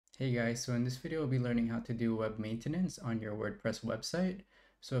Hey guys, so in this video we'll be learning how to do web maintenance on your WordPress website.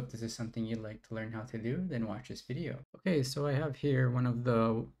 So if this is something you'd like to learn how to do, then watch this video. Okay, so I have here one of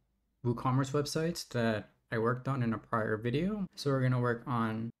the WooCommerce websites that I worked on in a prior video. So we're going to work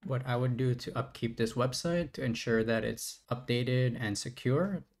on what I would do to upkeep this website to ensure that it's updated and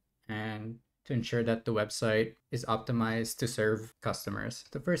secure, and to ensure that the website is optimized to serve customers.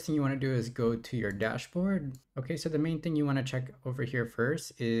 The first thing you want to do is go to your dashboard. Okay, so the main thing you want to check over here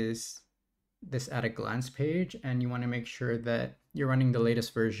first is this at a glance page, and you want to make sure that you're running the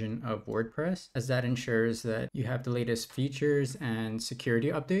latest version of WordPress, as that ensures that you have the latest features and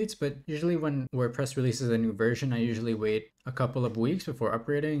security updates. But usually when WordPress releases a new version, I usually wait a couple of weeks before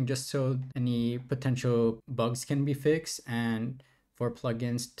upgrading, just so any potential bugs can be fixed, and for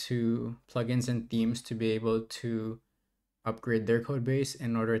plugins and themes to be able to upgrade their code base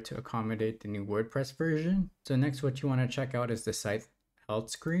in order to accommodate the new WordPress version. So next, what you want to check out is the site health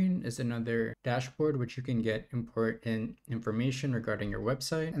screen. Is another dashboard which you can get important information regarding your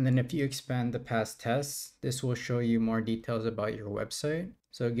website. And then if you expand the past tests, this will show you more details about your website.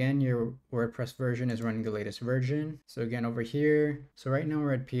 So again, your WordPress version is running the latest version. So again, over here, so right now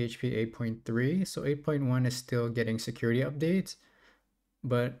we're at PHP 8.3. So 8.1 is still getting security updates,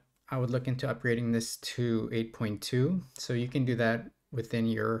 but I would look into upgrading this to 8.2. So you can do that within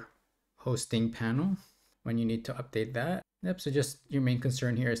your hosting panel when you need to update that. Yep, so just your main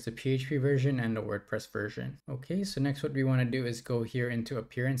concern here is the PHP version and the WordPress version. Okay, so next what we want to do is go here into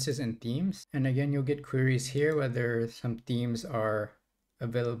appearances and themes. And again, you'll get queries here whether some themes are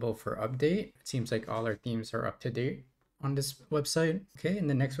available for update. It seems like all our themes are up to date on this website. Okay, and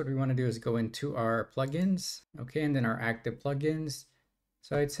the next what we want to do is go into our plugins. Okay, and then our active plugins.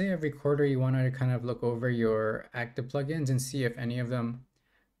 So I'd say every quarter you want to kind of look over your active plugins and see if any of them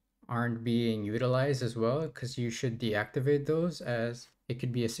aren't being utilized as well, because you should deactivate those, as it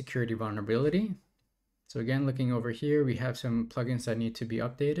could be a security vulnerability. So again, looking over here, we have some plugins that need to be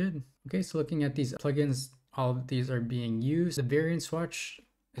updated. Okay, so looking at these plugins, all of these are being used. The variant swatch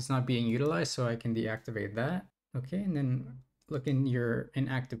is not being utilized, so I can deactivate that. Okay, and then look in your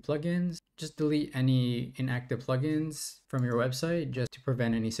inactive plugins. Just delete any inactive plugins from your website just to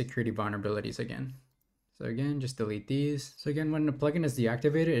prevent any security vulnerabilities again. So again, just delete these. So again, when the plugin is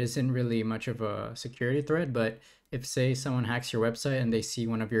deactivated, it isn't really much of a security threat, but if say someone hacks your website and they see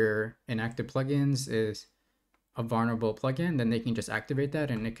one of your inactive plugins is a vulnerable plugin, then they can just activate that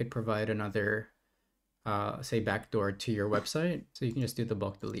and it could provide another, say, backdoor to your website. So you can just do the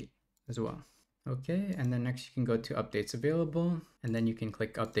bulk delete as well. Okay, and then next you can go to updates available, and then you can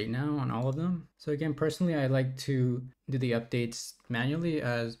click update now on all of them. So again, personally, I like to do the updates manually,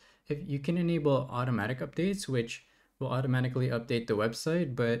 as if you can enable automatic updates, which will automatically update the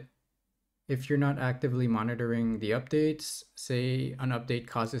website. But if you're not actively monitoring the updates, say an update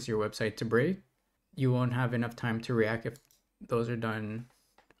causes your website to break, you won't have enough time to react if those are done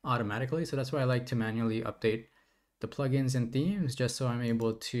automatically. So that's why I like to manually update the plugins and themes, just so I'm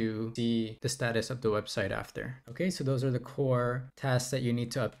able to see the status of the website after. Okay, so those are the core tasks that you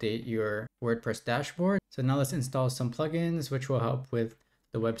need to update your WordPress dashboard. So now let's install some plugins which will help with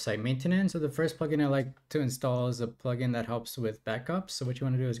the website maintenance. So the first plugin I like to install is a plugin that helps with backups. So what you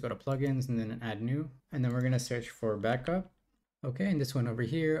want to do is go to plugins and then add new, and then we're going to search for backup. Okay, and this one over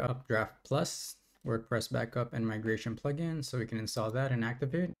here, Updraft Plus, WordPress backup and migration plugin. So we can install that and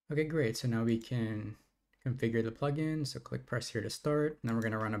activate. Okay, great. So now we can configure the plugin. So press here to start. And then we're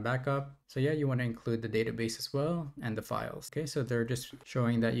going to run a backup. So yeah, you want to include the database as well and the files. Okay, so they're just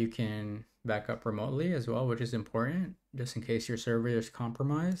showing that you can back up remotely as well, which is important just in case your server is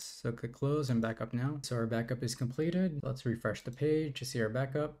compromised. So click close and back up now. So our backup is completed. Let's refresh the page to see our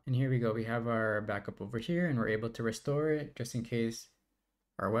backup. And here we go. We have our backup over here, and we're able to restore it just in case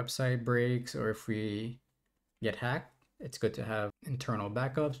our website breaks or if we get hacked. It's good to have internal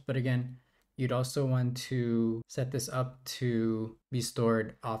backups, but again, you'd also want to set this up to be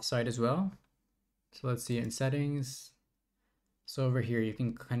stored offsite as well. So let's see in settings. So over here, you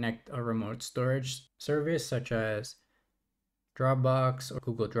can connect a remote storage service such as Dropbox or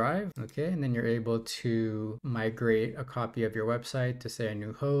Google Drive. Okay, and then you're able to migrate a copy of your website to, say, a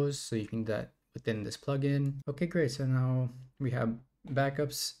new host. So you can do that within this plugin. Okay, great. So now we have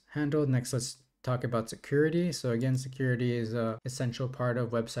backups handled. Next, let's talk about security. So again, security is an essential part of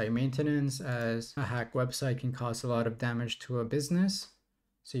website maintenance, as a hacked website can cause a lot of damage to a business.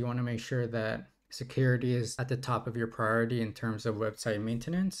 So you want to make sure that security is at the top of your priority in terms of website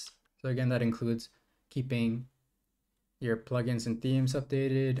maintenance. So again, that includes keeping your plugins and themes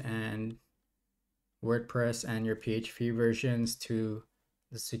updated, and WordPress and your PHP versions to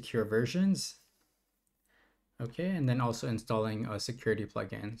the secure versions. Okay, and then also installing a security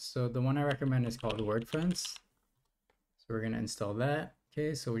plugin. So the one I recommend is called WordFence. So we're going to install that.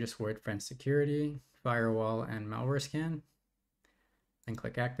 Okay, so we just WordFence security, firewall, and malware scan. Then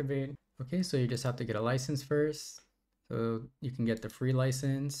click activate. Okay, so you just have to get a license first. So you can get the free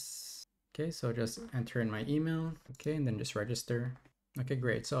license. Okay, so just enter in my email. Okay, and then just register. Okay,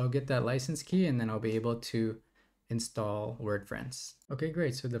 great. So I'll get that license key and then I'll be able to install WordFence. Okay,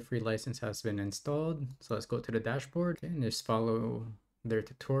 great. So the free license has been installed. So let's go to the dashboard and just follow their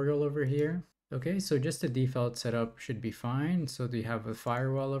tutorial over here. Okay, so just the default setup should be fine. So you have a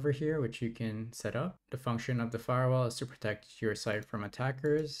firewall over here, which you can set up. The function of the firewall is to protect your site from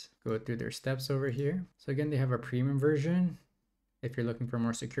attackers. Go through their steps over here. So again, they have a premium version if you're looking for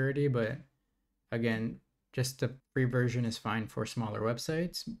more security, but again, just the free version is fine for smaller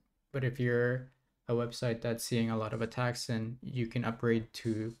websites. But if you're a website that's seeing a lot of attacks, then you can upgrade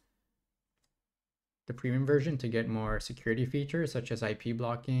to the premium version to get more security features such as IP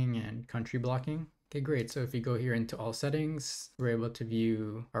blocking and country blocking. Okay, great. So if you go here into all settings, we're able to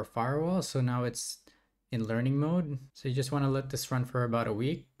view our firewall. So now it's in learning mode. So you just want to let this run for about a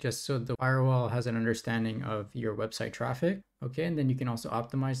week, just so the firewall has an understanding of your website traffic. Okay, and then you can also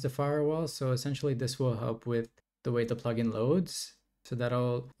optimize the firewall. So essentially this will help with the way the plugin loads. So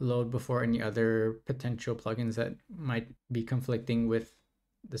that'll load before any other potential plugins that might be conflicting with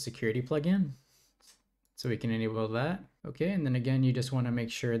the security plugin. So we can enable that. Okay, and then again, you just want to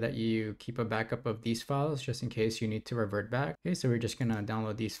make sure that you keep a backup of these files just in case you need to revert back. Okay, so we're just gonna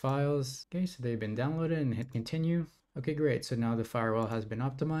download these files. Okay, so they've been downloaded and hit continue. Okay, great. So now the firewall has been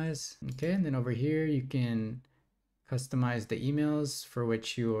optimized. Okay, and then over here, you can customize the emails for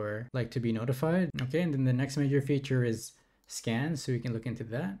which you're like to be notified. Okay, and then the next major feature is scans, so we can look into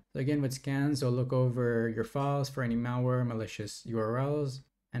that. So again, with scans, they'll look over your files for any malware, malicious URLs,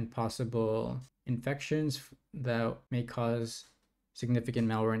 and possible infections that may cause significant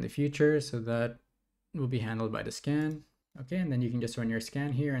malware in the future. So that will be handled by the scan. Okay, and then you can just run your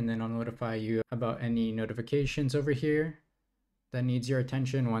scan here and then I'll notify you about any notifications over here that needs your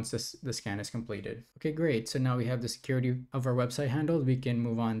attention once the scan is completed. Okay, great. So now we have the security of our website handled. We can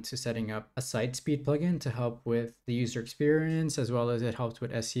move on to setting up a site speed plugin to help with the user experience, as well as it helps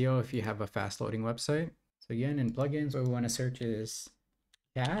with SEO if you have a fast loading website. So again, in plugins, what we want to search is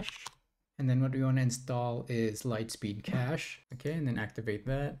cache. And then what we want to install is Lightspeed Cache. Okay, and then activate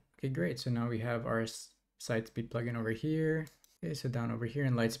that. Okay, great. So now we have our site speed plugin over here. Okay, so down over here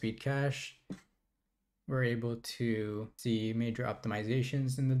in Lightspeed Cache, we're able to see major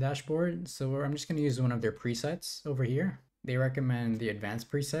optimizations in the dashboard. So I'm just going to use one of their presets over here. They recommend the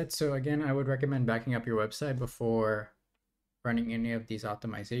advanced preset. So again, I would recommend backing up your website before running any of these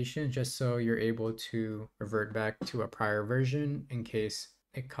optimizations, just so you're able to revert back to a prior version in case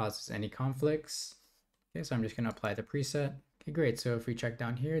it causes any conflicts. Okay, so I'm just going to apply the preset. Okay, great. So if we check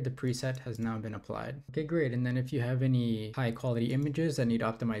down here, the preset has now been applied. Okay, great. And then if you have any high quality images that need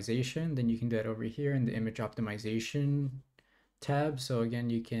optimization, then you can do that over here in the image optimization tab. So again,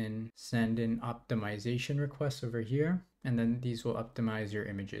 you can send in optimization requests over here, and then these will optimize your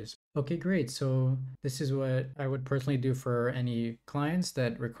images. Okay, great. So this is what I would personally do for any clients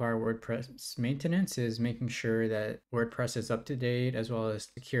that require WordPress maintenance, is making sure that WordPress is up to date, as well as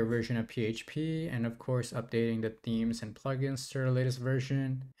secure version of PHP, and of course, updating the themes and plugins to the latest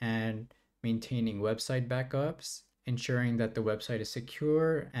version, and maintaining website backups, ensuring that the website is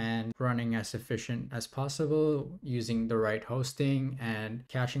secure and running as efficient as possible, using the right hosting and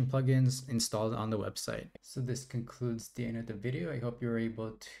caching plugins installed on the website. So this concludes the end of the video. I hope you were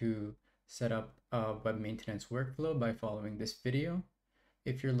able to set up a web maintenance workflow by following this video.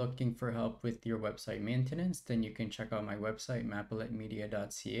 If you're looking for help with your website maintenance, then you can check out my website,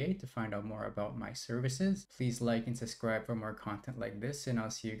 mapletmedia.ca, to find out more about my services. Please like and subscribe for more content like this, and I'll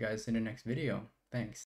see you guys in the next video. Thanks.